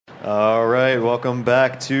All right, welcome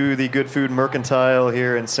back to the Good Food Mercantile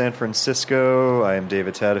here in San Francisco. I am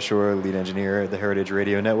David Tadashore, lead engineer at the Heritage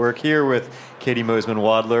Radio Network, here with Katie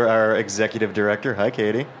Mosman-Wadler, our executive director. Hi,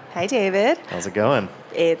 Katie. Hi, David. How's it going?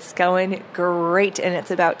 It's going great, and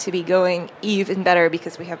it's about to be going even better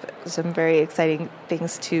because we have some very exciting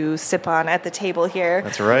things to sip on at the table here.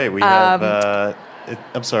 That's right. We have...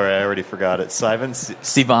 I'm sorry, I already forgot it. Sivan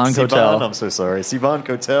Kotel. I'm so sorry. Sivan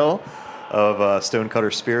Kotel of Stonecutter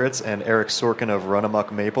Spirits and Eric Sorkin of Run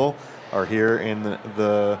Amok Maple are here in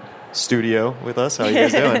the studio with us. How are you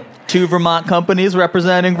guys doing? Two Vermont companies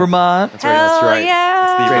representing Vermont. That's right. That's right. Yeah.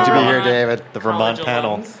 It's the Great to be Vermont- here, David. The Vermont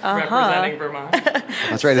panel. Representing Vermont.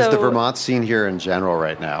 That's right. It's the Vermont scene here in general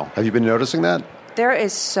right now. Have you been noticing that? There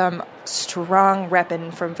is some strong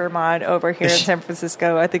repping from Vermont over here in San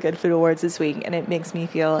Francisco at the Good Food Awards this week, and it makes me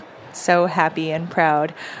feel so happy and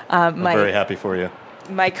proud. I'm very happy for you.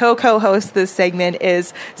 My co-host this segment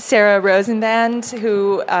is Sarah Rosenband,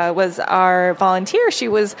 who was our volunteer. She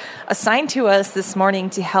was assigned to us this morning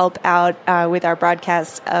to help out with our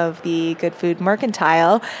broadcast of the Good Food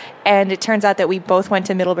Mercantile. And it turns out that we both went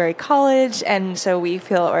to Middlebury College, and so we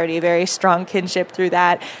feel already a very strong kinship through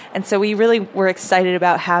that. And so we really were excited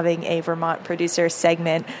about having a Vermont producer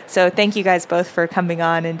segment. So thank you guys both for coming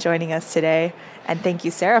on and joining us today. And thank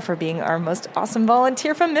you, Sarah, for being our most awesome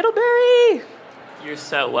volunteer from Middlebury. You're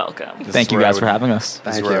so welcome. Thank you guys for having us.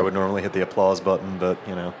 This is where I would normally hit the applause button, but,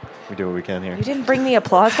 we do what we can here. You didn't bring the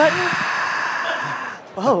applause button?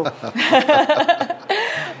 Whoa.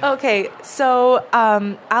 Okay, so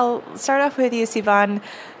I'll start off with you, Sivan.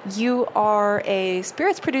 You are a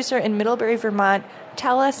spirits producer in Middlebury, Vermont.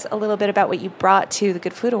 Tell us a little bit about what you brought to the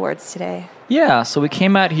Good Food Awards today. Yeah, so we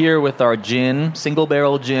came out here with our gin, single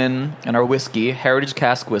barrel gin, and our whiskey, Heritage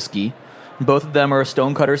Cask Whiskey. Both of them are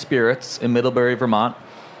Stonecutter Spirits in Middlebury, Vermont.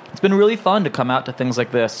 It's been really fun to come out to things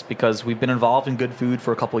like this because we've been involved in good food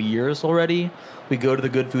for a couple years already. We go to the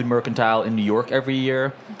Good Food Mercantile in New York every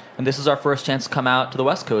year, and this is our first chance to come out to the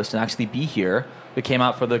West Coast and actually be here. We came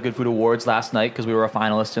out for the Good Food Awards last night because we were a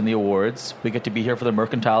finalist in the awards. We get to be here for the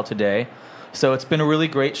Mercantile today. So it's been a really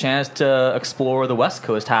great chance to explore the West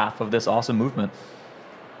Coast half of this awesome movement.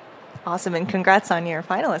 Awesome, and congrats on your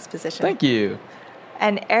finalist position. Thank you.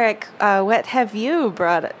 And Eric, what have you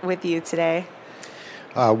brought with you today?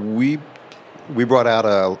 We brought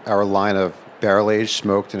out our line of barrel-aged,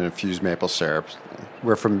 smoked, and infused maple syrups.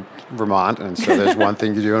 We're from Vermont, and so there's one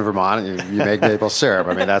thing you do in Vermont, and you make maple syrup.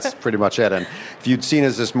 I mean, that's pretty much it. And if you'd seen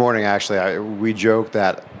us this morning, actually, we joked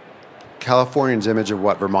that Californians' image of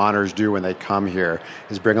what Vermonters do when they come here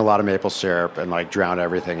is bring a lot of maple syrup and drown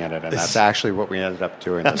everything in it, and that's actually what we ended up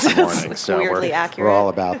doing this morning. So weirdly accurate. We're all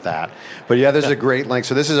about that. But yeah, there's a great link.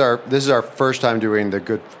 So this is our first time doing the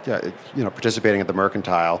good, participating at the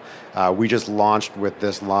Mercantile. We just launched with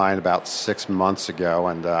this line about 6 months ago,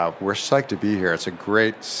 and we're psyched to be here. It's a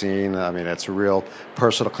great scene. I mean, it's a real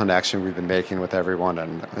personal connection we've been making with everyone,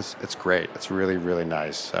 and it's great. It's really, really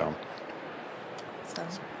nice. So.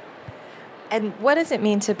 And what does it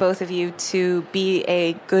mean to both of you to be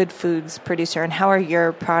a good foods producer, and how are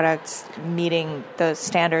your products meeting the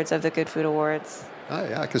standards of the Good Food Awards?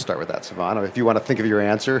 Yeah, I can start with that, Savannah. If you want to think of your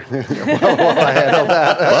answer while I handle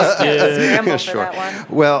that. Sure. That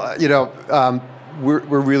one. Well,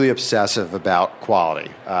 we're really obsessive about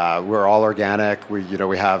quality. We're all organic. We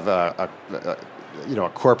have a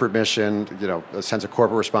corporate mission, a sense of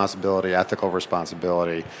corporate responsibility, ethical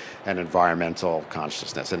responsibility, and environmental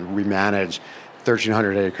consciousness. And we manage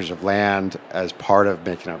 1,300 acres of land as part of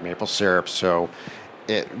making our maple syrup. So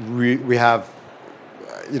we have,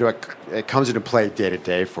 it comes into play day to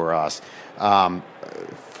day for us.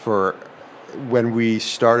 For when we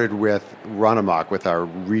started with Run Amok, with our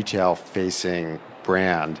retail-facing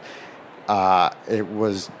brand, it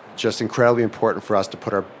was just incredibly important for us to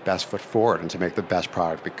put our best foot forward and to make the best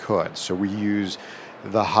product we could. So we use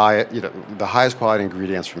the highest quality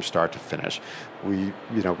ingredients from start to finish. We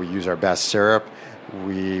use our best syrup.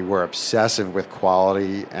 We were obsessive with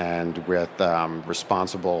quality and with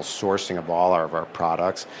responsible sourcing of all of our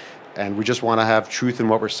products, and we just want to have truth in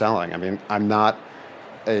what we're selling. I mean, I'm not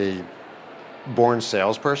a born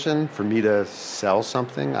salesperson. For me to sell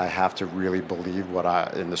something, I have to really believe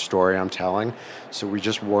in the story I'm telling. So we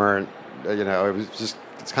just weren't,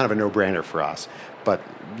 it's kind of a no-brainer for us. But,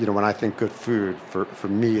 when I think good food, for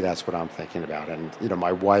me, that's what I'm thinking about. And,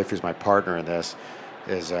 my wife, who's my partner in this,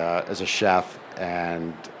 is a chef,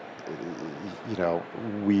 and,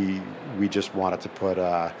 we just wanted to put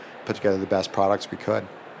together the best products we could.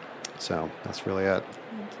 So that's really it.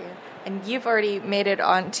 Thank you. And you've already made it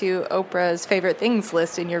onto Oprah's favorite things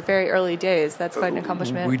list in your very early days. That's quite an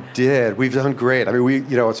accomplishment. We did. We've done great. I mean,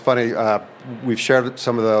 it's funny. We've shared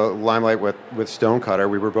some of the limelight with Stonecutter.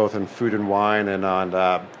 We were both in Food and Wine and on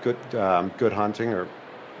Good Hunting or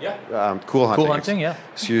Cool Hunting. Cool Hunting, yeah.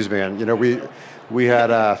 Excuse me. And we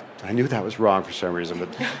had. I knew that was wrong for some reason, but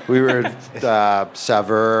we were at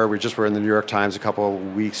Saveur. We just were in the New York Times a couple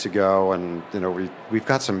of weeks ago, and we've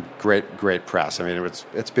got some great press. I mean,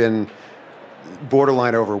 it's been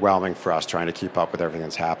borderline overwhelming for us trying to keep up with everything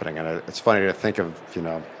that's happening, and it's funny to think of.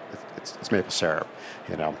 It's maple syrup,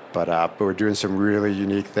 but we're doing some really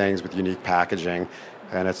unique things with unique packaging,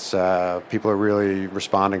 and it's people are really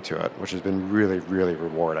responding to it, which has been really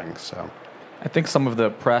rewarding. So. I think some of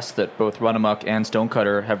the press that both Run Amok and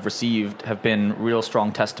Stonecutter have received have been real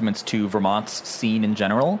strong testaments to Vermont's scene in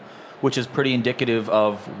general, which is pretty indicative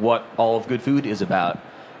of what all of good food is about.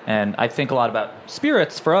 And I think a lot about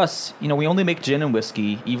spirits. For us, we only make gin and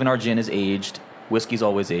whiskey. Even our gin is aged. Whiskey's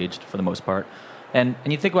always aged for the most part. And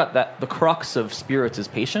you think about that, the crux of spirits is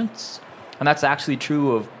patience. And that's actually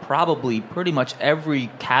true of probably pretty much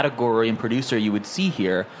every category and producer you would see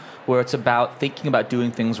here, where it's about thinking about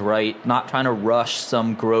doing things right, not trying to rush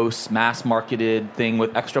some gross, mass-marketed thing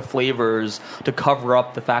with extra flavors to cover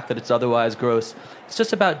up the fact that it's otherwise gross. It's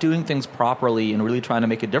just about doing things properly and really trying to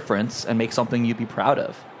make a difference and make something you'd be proud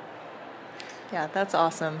of. Yeah, that's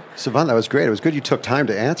awesome. Savant, that was great. It was good you took time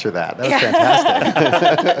to answer that. That was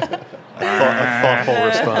fantastic. A thoughtful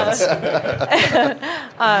response.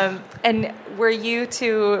 And were you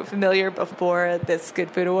two familiar before this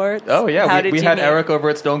Good Food Awards? Oh, yeah. We had Eric over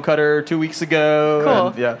at Stonecutter 2 weeks ago. Cool.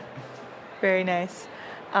 And, yeah. Very nice.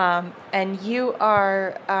 And you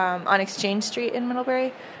are on Exchange Street in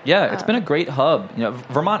Middlebury? Yeah, it's been a great hub.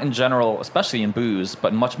 Vermont in general, especially in booze,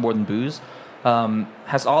 but much more than booze,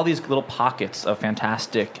 has all these little pockets of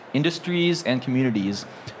fantastic industries and communities.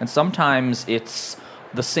 And sometimes it's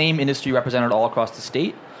the same industry represented all across the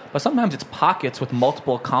state, but sometimes it's pockets with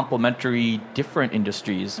multiple complementary different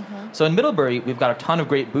industries. Mm-hmm. So in Middlebury, we've got a ton of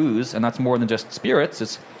great booze, and that's more than just spirits.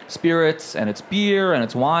 It's spirits, and it's beer, and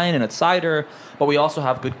it's wine, and it's cider, but we also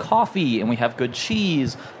have good coffee, and we have good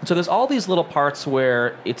cheese. And so there's all these little parts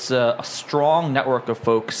where it's a strong network of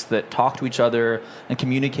folks that talk to each other and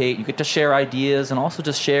communicate. You get to share ideas and also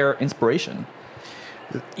just share inspiration.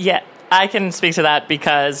 Yeah, I can speak to that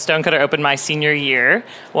because Stonecutter opened my senior year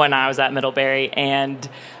when I was at Middlebury, and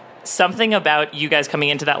something about you guys coming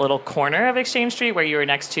into that little corner of Exchange Street where you were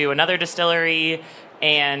next to another distillery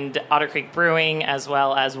and Otter Creek Brewing as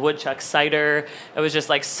well as Woodchuck Cider. It was just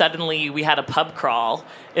like suddenly we had a pub crawl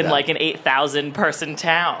in like an 8,000 person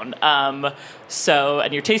town. And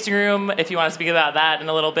your tasting room, if you want to speak about that in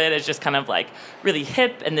a little bit, is just kind of like really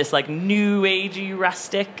hip and this like new agey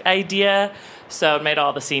rustic idea. So it made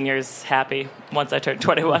all the seniors happy once I turned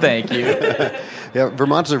 21. Thank you. Yeah,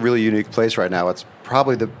 Vermont's a really unique place right now. It's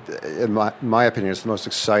probably, in my opinion, it's the most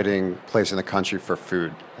exciting place in the country for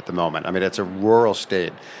food at the moment. I mean, it's a rural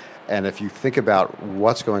state. And if you think about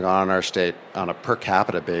what's going on in our state on a per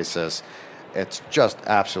capita basis, it's just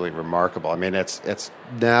absolutely remarkable. I mean, it's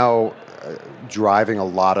now driving a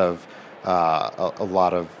lot of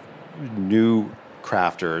new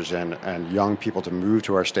crafters and young people to move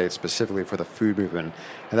to our state specifically for the food movement.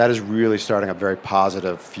 And that is really starting a very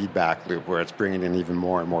positive feedback loop where it's bringing in even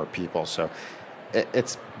more and more people. So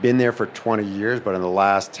it's been there for 20 years, but in the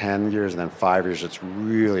last 10 years and then 5 years, it's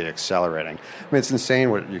really accelerating. I mean, it's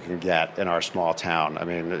insane what you can get in our small town. I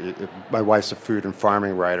mean, my wife's a food and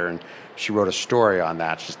farming writer, and she wrote a story on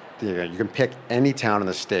that. Just, you can pick any town in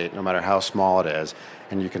the state, no matter how small it is,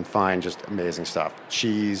 and you can find just amazing stuff.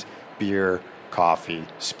 Cheese, beer, coffee,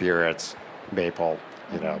 spirits, maple,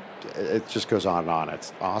 it just goes on and on.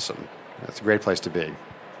 It's awesome. It's a great place to be.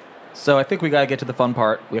 So I think we got to get to the fun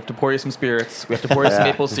part. We have to pour you some spirits. We have to pour you some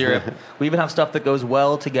maple syrup. We even have stuff that goes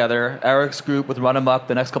well together. Eric's group with Run Amok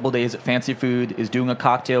the next couple of days at Fancy Food is doing a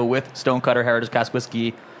cocktail with Stonecutter Heritage Cask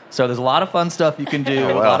Whiskey. So there's a lot of fun stuff you can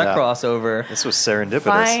do, a lot of crossover. This was serendipitous.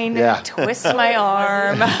 Fine, twist my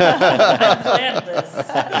arm. I planned this.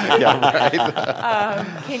 Yeah,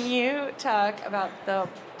 right. Can you talk about the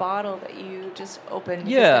bottle that you just opened?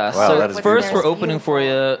 Yeah, Wow, so that is first beautiful. we're opening for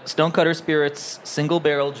you Stonecutter Spirits Single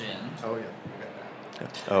Barrel Gin. Oh, yeah.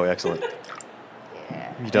 Oh, excellent.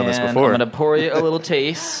 You've done this And before. I'm going to pour you a little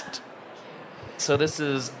taste. So this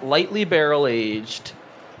is lightly barrel aged,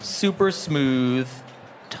 super smooth,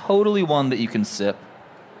 totally one that you can sip.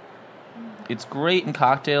 It's great in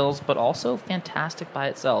cocktails, but also fantastic by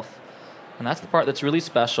itself. And that's the part that's really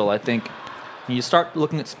special, I think. When you start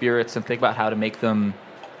looking at spirits and think about how to make them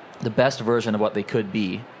the best version of what they could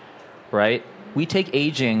be, right? we take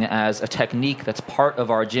aging as a technique that's part of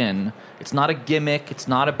our gin. It's not a gimmick. It's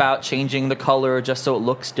not about changing the color just so it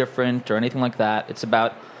looks different or anything like that. It's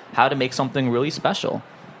about how to make something really special.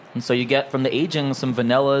 And so you get from the aging some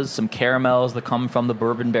vanillas, some caramels that come from the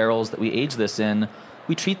bourbon barrels that we age this in.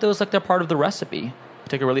 We treat those like they're part of the recipe. We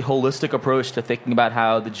take a really holistic approach to thinking about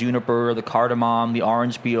how the juniper, the cardamom, the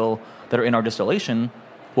orange peel that are in our distillation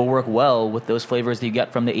will work well with those flavors that you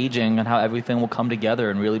get from the aging, and how everything will come together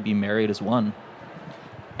and really be married as one.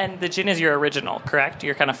 And the gin is your original, correct?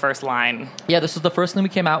 Your kind of first line. Yeah, this is the first thing we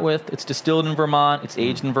came out with. It's distilled in Vermont. It's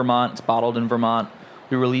aged in Vermont. It's bottled in Vermont.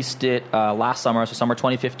 We released it last summer, so summer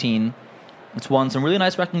 2015. It's won some really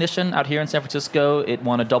nice recognition out here in San Francisco. It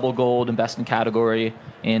won a double gold in Best in Category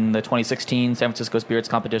in the 2016 San Francisco Spirits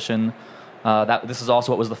Competition. This is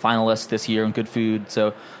also what was the finalist this year in Good Food.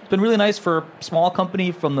 So it's been really nice for a small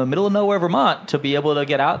company from the middle of nowhere, Vermont, to be able to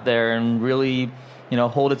get out there and really,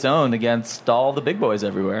 hold its own against all the big boys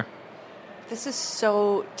everywhere. This is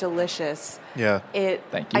so delicious. Yeah.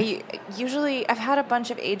 Thank you. I've had a bunch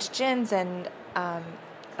of aged gins, and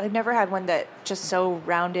I've never had one that just so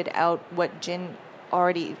rounded out what gin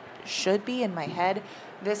already should be in my head.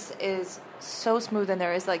 This is so smooth, and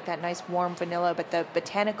there is like that nice warm vanilla, but the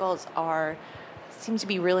botanicals seem to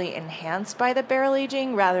be really enhanced by the barrel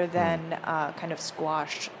aging rather than kind of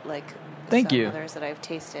squashed like Thank some you. others that I've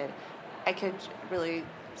tasted. I could really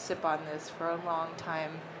sip on this for a long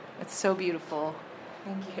time. It's so beautiful.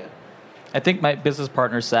 Thank you. I think my business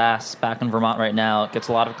partner, Sass, back in Vermont right now, gets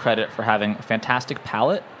a lot of credit for having a fantastic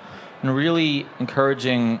palate and really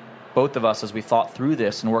encouraging both of us as we thought through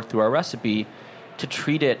this and worked through our recipe to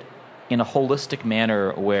treat it in a holistic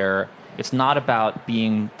manner where it's not about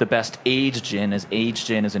being the best aged gin as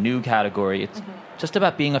a new category. It's just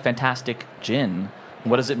about being a fantastic gin.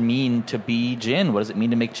 What does it mean to be gin? What does it mean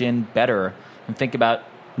to make gin better? And think about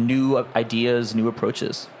new ideas, new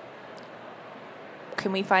approaches.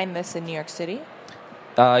 Can we find this in New York City?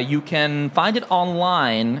 You can find it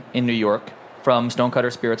online in New York from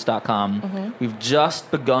stonecutterspirits.com. We've just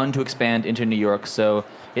begun to expand into New York, so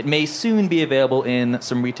it may soon be available in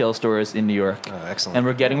some retail stores in New York. Oh, excellent. And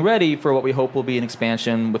we're getting ready for what we hope will be an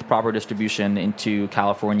expansion with proper distribution into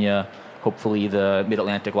California, hopefully the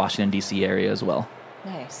Mid-Atlantic, Washington, D.C. area as well.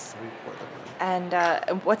 Nice. And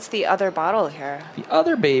what's the other bottle here? The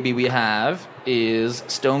other baby we have is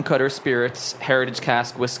Stonecutter Spirits Heritage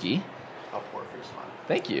Cask Whiskey. I'll pour for you, Simon.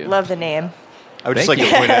 Thank you. Love the name. I would just like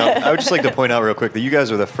to point out real quick that you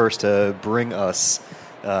guys are the first to bring us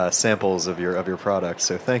samples of your product.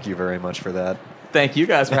 So thank you very much for that. Thank you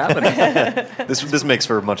guys for having us. This makes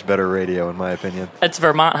for much better radio, in my opinion. It's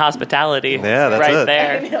Vermont hospitality. Yeah, that's right it.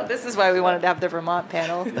 there. This is why we wanted to have the Vermont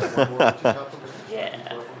panel.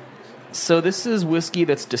 Yeah. So this is whiskey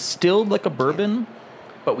that's distilled like a bourbon,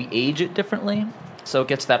 but we age it differently. So it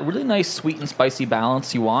gets that really nice sweet and spicy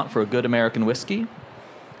balance you want for a good American whiskey.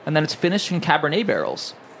 And then it's finished in Cabernet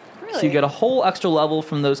barrels. Really? So you get a whole extra level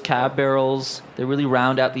from those cab barrels. They really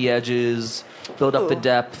round out the edges, build up the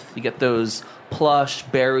depth. You get those plush,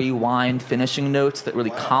 berry, wine finishing notes that really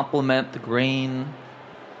complement the grain.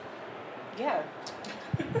 Yeah.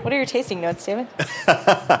 What are your tasting notes, David?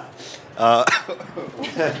 That's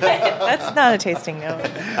not a tasting note.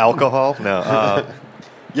 Alcohol? No.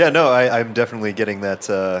 I'm definitely getting that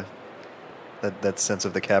sense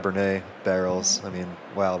of the Cabernet barrels. I mean,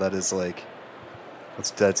 wow, that is like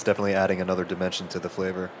that's definitely adding another dimension to the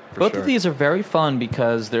flavor. Both of these are very fun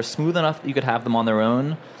because they're smooth enough that you could have them on their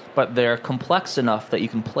own, but they're complex enough that you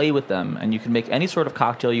can play with them and you can make any sort of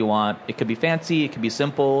cocktail you want. It could be fancy, it could be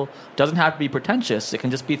simple. It doesn't have to be pretentious. It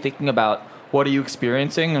can just be thinking about what are you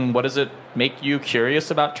experiencing and what does it make you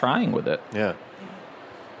curious about trying with it. Yeah.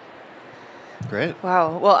 Great.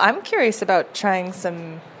 Wow. Well, I'm curious about trying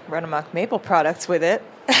some Run Amok Maple products with it.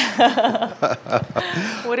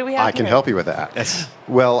 What do we have I can here? help you with that. Yes.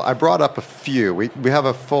 Well, I brought up a few. We have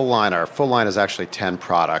a full line. Our full line is actually 10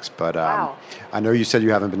 products, but Wow. I know you said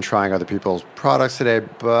you haven't been trying other people's products today,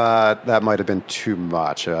 but that might have been too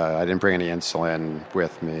much. I didn't bring any insulin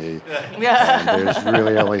with me. Yeah. And there's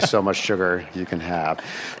really only so much sugar you can have.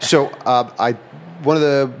 So one of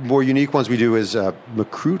the more unique ones we do is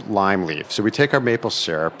Macroot lime leaf. So we take our maple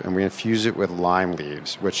syrup and we infuse it with lime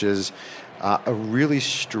leaves, which is a really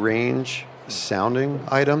strange sounding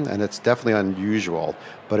item, and it's definitely unusual,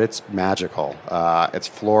 but it's magical. It's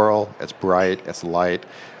floral, it's bright, it's light.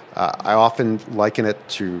 I often liken it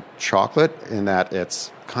to chocolate in that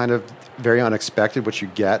it's kind of very unexpected what you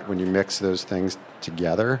get when you mix those things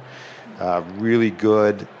together. Really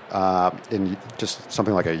good in just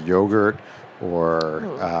something like a yogurt or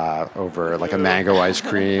over like a mango ice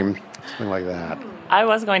cream, something like that. I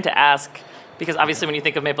was going to ask, Because obviously when you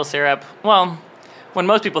think of maple syrup, well, when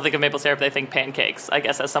most people think of maple syrup, they think pancakes. I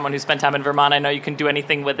guess as someone who spent time in Vermont, I know you can do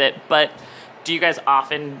anything with it. But do you guys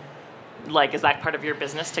often, is that part of your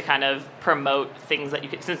business to kind of promote things that you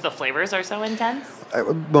can, since the flavors are so intense?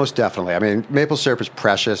 Most definitely. I mean, maple syrup is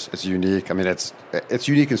precious. It's unique. I mean, it's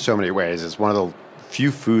unique in so many ways. It's one of the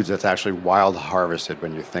few foods that's actually wild harvested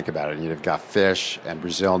when you think about it. You've got fish and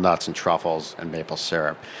Brazil nuts and truffles and maple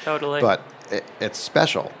syrup. Totally. But it's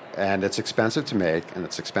special, and it's expensive to make, and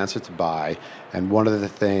it's expensive to buy. And one of the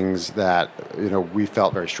things that we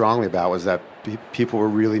felt very strongly about was that people were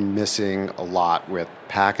really missing a lot with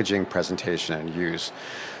packaging, presentation, and use.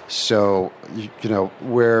 So we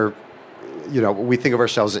think of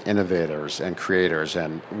ourselves as innovators and creators,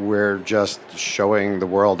 and we're just showing the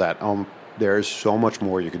world that there's so much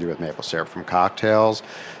more you can do with maple syrup, from cocktails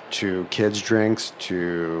to kids' drinks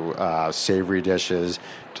to savory dishes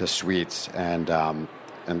to sweets, and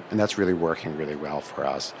that's really working really well for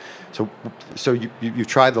us. So you've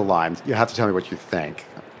tried the lime. You have to tell me what you think.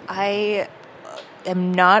 I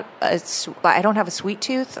am not I don't have a sweet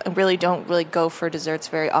tooth. I really don't go for desserts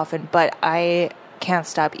very often, but I can't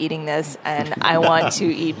stop eating this, and I want to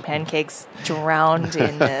eat pancakes drowned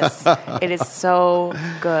in this. It is so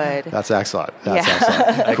good. That's excellent.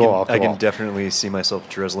 Excellent. Cool. I can definitely see myself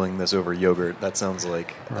drizzling this over yogurt. That sounds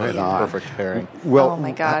like a perfect pairing. Well, oh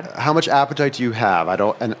my God. How much appetite do you have?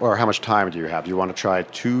 Or how much time do you have? Do you want to try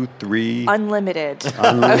 2, 3? Unlimited.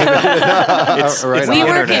 It's we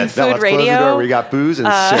work in food radio. We got booze and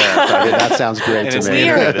syrup. I mean, that sounds great to me. We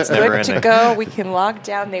are It's never good to ending. go. We can lock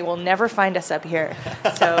down. They will never find us up here.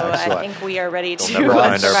 So I think we are ready to never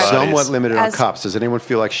find our survive. bodies. Somewhat limited on cups. Does anyone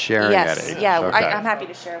feel like sharing Yes. any? Yeah, Okay. I'm happy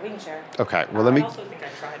to share. We can share. Okay. Well, let me. I also think I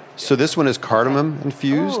tried. So this one is cardamom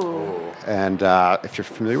infused, Ooh. and if you're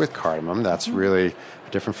familiar with cardamom, that's really a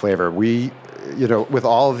different flavor. We, with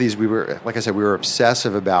all of these, we were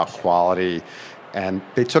obsessive about quality, and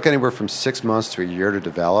they took anywhere from 6 months to a year to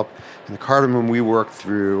develop. And the cardamom, we worked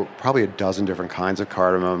through probably a dozen different kinds of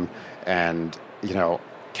cardamom, and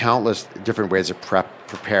countless different ways of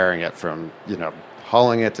preparing it, from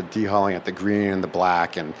hulling it to dehulling it, the green and the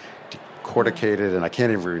black, and corticated, and I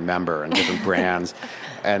can't even remember, and different brands.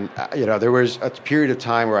 And there was a period of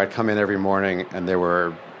time where I'd come in every morning, and there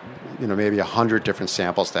were maybe 100 different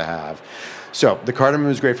samples to have. So the cardamom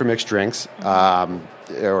is great for mixed drinks,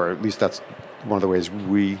 or at least that's one of the ways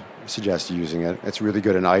we suggest using it. It's really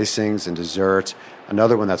good in icings and desserts.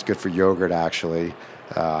 Another one that's good for yogurt, actually.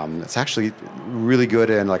 It's actually really good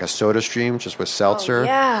in like a soda stream, just with seltzer. Oh,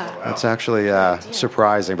 yeah. Wow. That's actually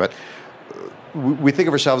surprising, but we think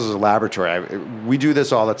of ourselves as a laboratory. We do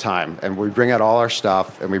this all the time, and we bring out all our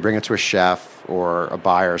stuff, and we bring it to a chef or a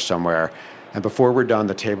buyer somewhere, and before we're done,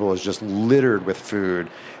 the table is just littered with food,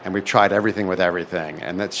 and we've tried everything with everything,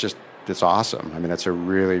 and it's awesome. I mean, it's a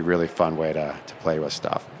really, really fun way to play with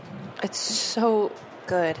stuff. It's so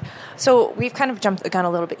good. So we've kind of jumped the gun a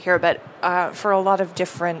little bit here, but for a lot of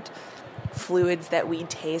different fluids that we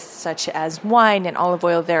taste, such as wine and olive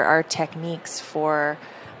oil, there are techniques for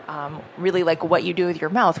really like what you do with your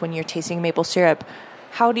mouth when you're tasting maple syrup.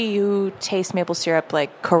 How do you taste maple syrup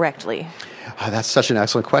correctly? That's such an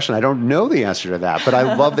excellent question. I don't know the answer to that, but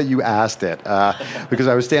I love that you asked it, because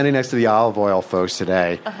I was standing next to the olive oil folks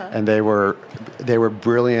today, and they were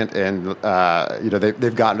brilliant, and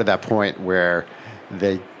they've gotten to that point where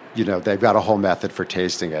they've got a whole method for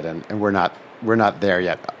tasting it, and we're not there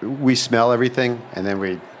yet. We smell everything, and then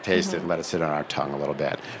we taste it and let it sit on our tongue a little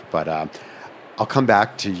bit, but. I'll come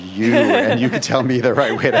back to you, and you can tell me the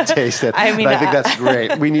right way to taste it. I mean, I think that's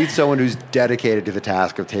great. We need someone who's dedicated to the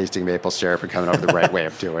task of tasting maple syrup and coming up with the right way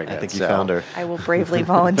of doing it. I think you found her. I will bravely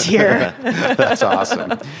volunteer. That's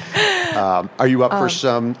awesome. Are you up for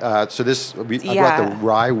some? I brought the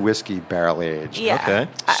rye whiskey barrel aged. Yeah. Okay.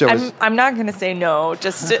 So I'm not going to say no.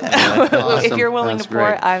 Just if you're willing That's to pour,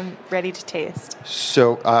 great. I'm ready to taste.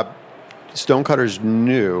 So Stonecutter's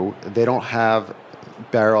new. They don't have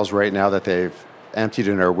barrels right now that they've emptied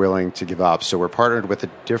and are willing to give up. So we're partnered with a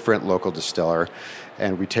different local distiller,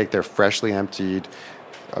 and we take their freshly emptied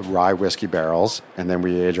rye whiskey barrels, and then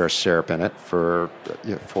we age our syrup in it for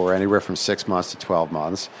anywhere from 6 months to 12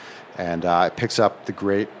 months. And it picks up the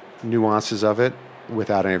great nuances of it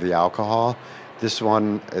without any of the alcohol. This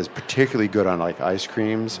one is particularly good on like ice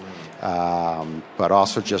creams but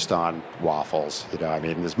also just on waffles. I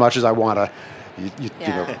mean, as much as I want to.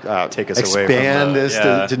 Take us expand away from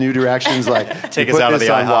this to new directions. Like take us out of the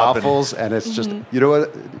on IHOP waffles, and it's just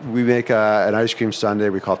what we make an ice cream sundae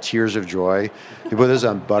we call Tears of Joy. You put this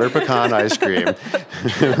on butter pecan ice cream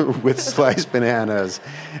with sliced bananas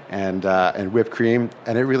and whipped cream,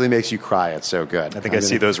 and it really makes you cry. It's so good. I think I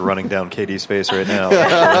see those running down Katie's face right now.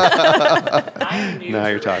 I'm new now to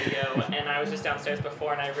you're talking. radio, and I was just downstairs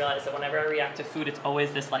before, and I realized that whenever I react to food, it's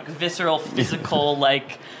always this like visceral, physical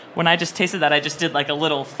like. When I just tasted that, I just did like a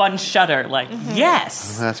little fun shudder, like,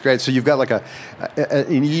 yes. That's great. So you've got like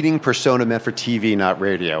an eating persona meant for TV, not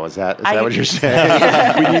radio. Is that what you're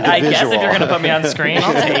saying? We need the I visual. guess if you're going to put me on screen,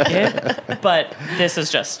 I'll take it. But this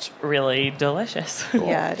is just really delicious. Cool.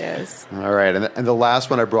 Yeah, it is. All right. And the last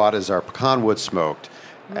one I brought is our pecan wood smoked.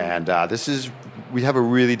 And we have a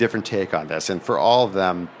really different take on this. And for all of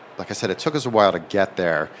them, like I said, it took us a while to get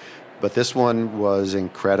there. But this one was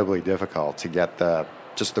incredibly difficult to get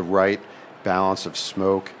just the right balance of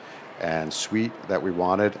smoke and sweet that we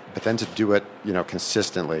wanted, but then to do it,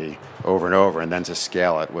 consistently over and over, and then to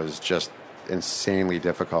scale it was just insanely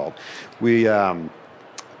difficult. Our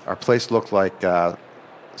place looked like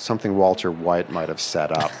something Walter White might have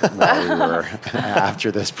set up while we were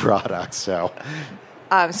after this product. So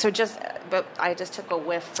but I just took a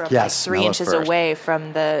whiff from Yes, 3 smell it inches first. away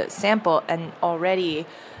from the sample, and already.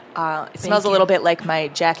 It smells a little bit like my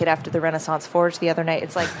jacket after the Renaissance Forge the other night.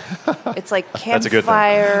 It's like That's a good thing.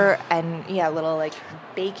 campfire and little like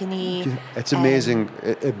bacony. It's amazing.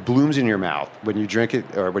 It blooms in your mouth when you drink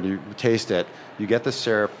it or when you taste it. You get the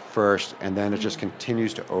syrup first, and then it just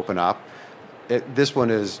continues to open up. This one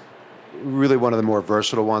is really one of the more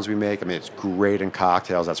versatile ones we make. I mean, it's great in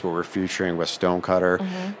cocktails. That's what we're featuring with Stonecutter.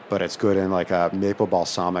 But it's good in like a maple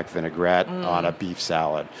balsamic vinaigrette on a beef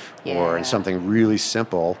salad, or in something really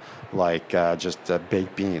simple like just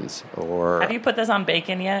baked beans. Or Have you put this on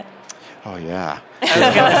bacon yet? oh yeah, I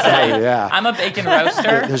was going to say, yeah. I'm a bacon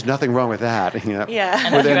roaster. There's nothing wrong with that. Yeah.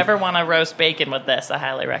 And if you ever want to roast bacon with this, I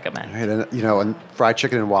highly recommend. Right, and, and fried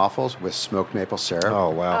chicken and waffles with smoked maple syrup.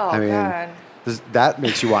 Oh, wow. Oh, I mean, God. that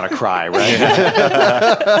makes you want to cry, right?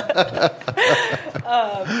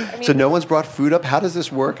 So no one's brought food up? How does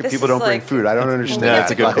this work if This people is don't bring like- food? I don't understand. No,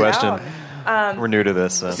 that's a good Look question. out. We're new to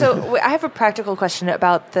this. So I have a practical question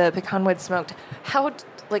about the pecan wood smoked. How,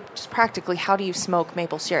 just practically, how do you smoke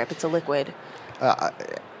maple syrup? It's a liquid. I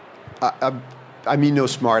mean no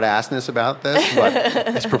smart assness about this, but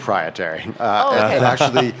it's proprietary. okay. And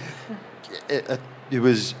actually, it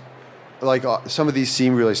was like some of these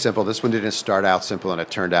seem really simple. This one didn't start out simple, and it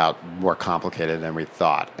turned out more complicated than we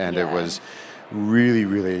thought. And it was really,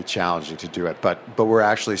 really challenging to do it. But we're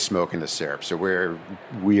actually smoking the syrup. So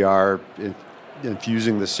we are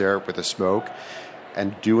infusing the syrup with the smoke,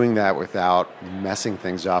 and doing that without messing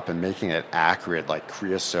things up and making it accurate like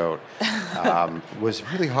creosote was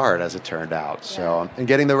really hard, as it turned out. So and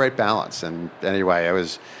getting the right balance. And anyway,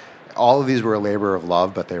 all of these were a labor of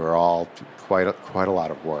love, but they were all quite a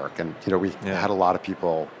lot of work. And we had a lot of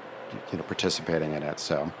people participating in it,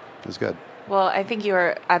 so it was good. Well, I think you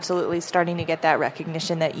are absolutely starting to get that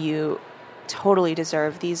recognition that you totally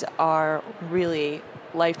deserve. These are really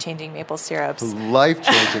life-changing maple syrups.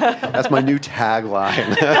 Life-changing. That's my new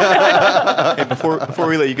tagline. Hey, before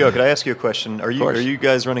we let you go, could I ask you a question? Are course. you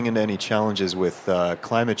guys running into any challenges with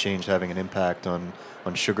climate change having an impact on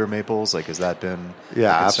sugar maples? Like, has that been a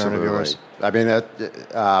concern of yours? I mean,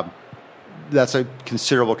 that's a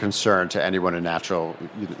considerable concern to anyone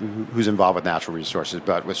who's involved with natural resources.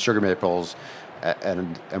 But with sugar maples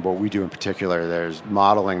and what we do in particular, there's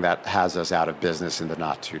modeling that has us out of business in the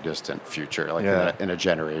not too distant future, like in a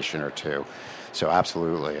generation or two. So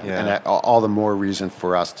absolutely, and all the more reason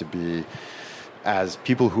for us to be, as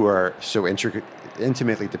people who are so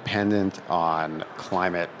intimately dependent on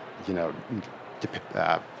climate,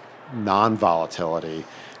 non-volatility.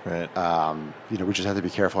 Right. We just have to be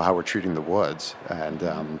careful how we're treating the woods, and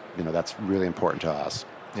that's really important to us.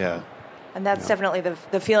 Yeah. And that's definitely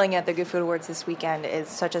the feeling at the Good Food Awards this weekend is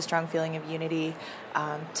such a strong feeling of unity.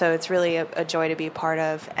 So it's really a joy to be a part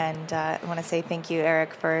of. And I want to say thank you,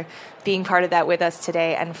 Eric, for being part of that with us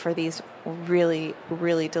today and for these really,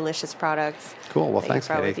 really delicious products. Cool. Well, that thanks,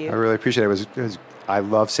 you brought with Katie. you. I really appreciate it. It was I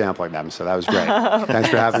love sampling them, so that was great. Thanks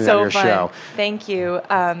for having me So on your fun. show. Thank you.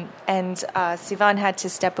 And Sivan had to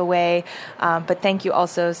step away, but thank you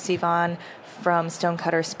also, Sivan, from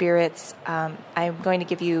Stonecutter Spirits. I'm going to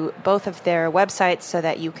give you both of their websites so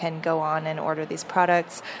that you can go on and order these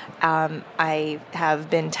products. I have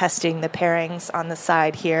been testing the pairings on the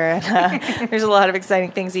side here. There's a lot of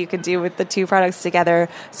exciting things that you can do with the two products together.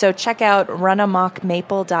 So check out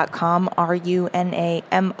runamokmaple.com,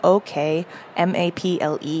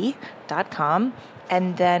 RUNAMOKMAPLE.com.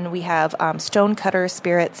 And then we have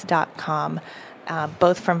stonecutterspirits.com,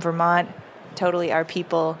 both from Vermont. Totally our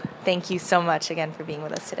people. Thank you so much again for being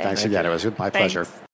with us today. Thanks again. It was my pleasure.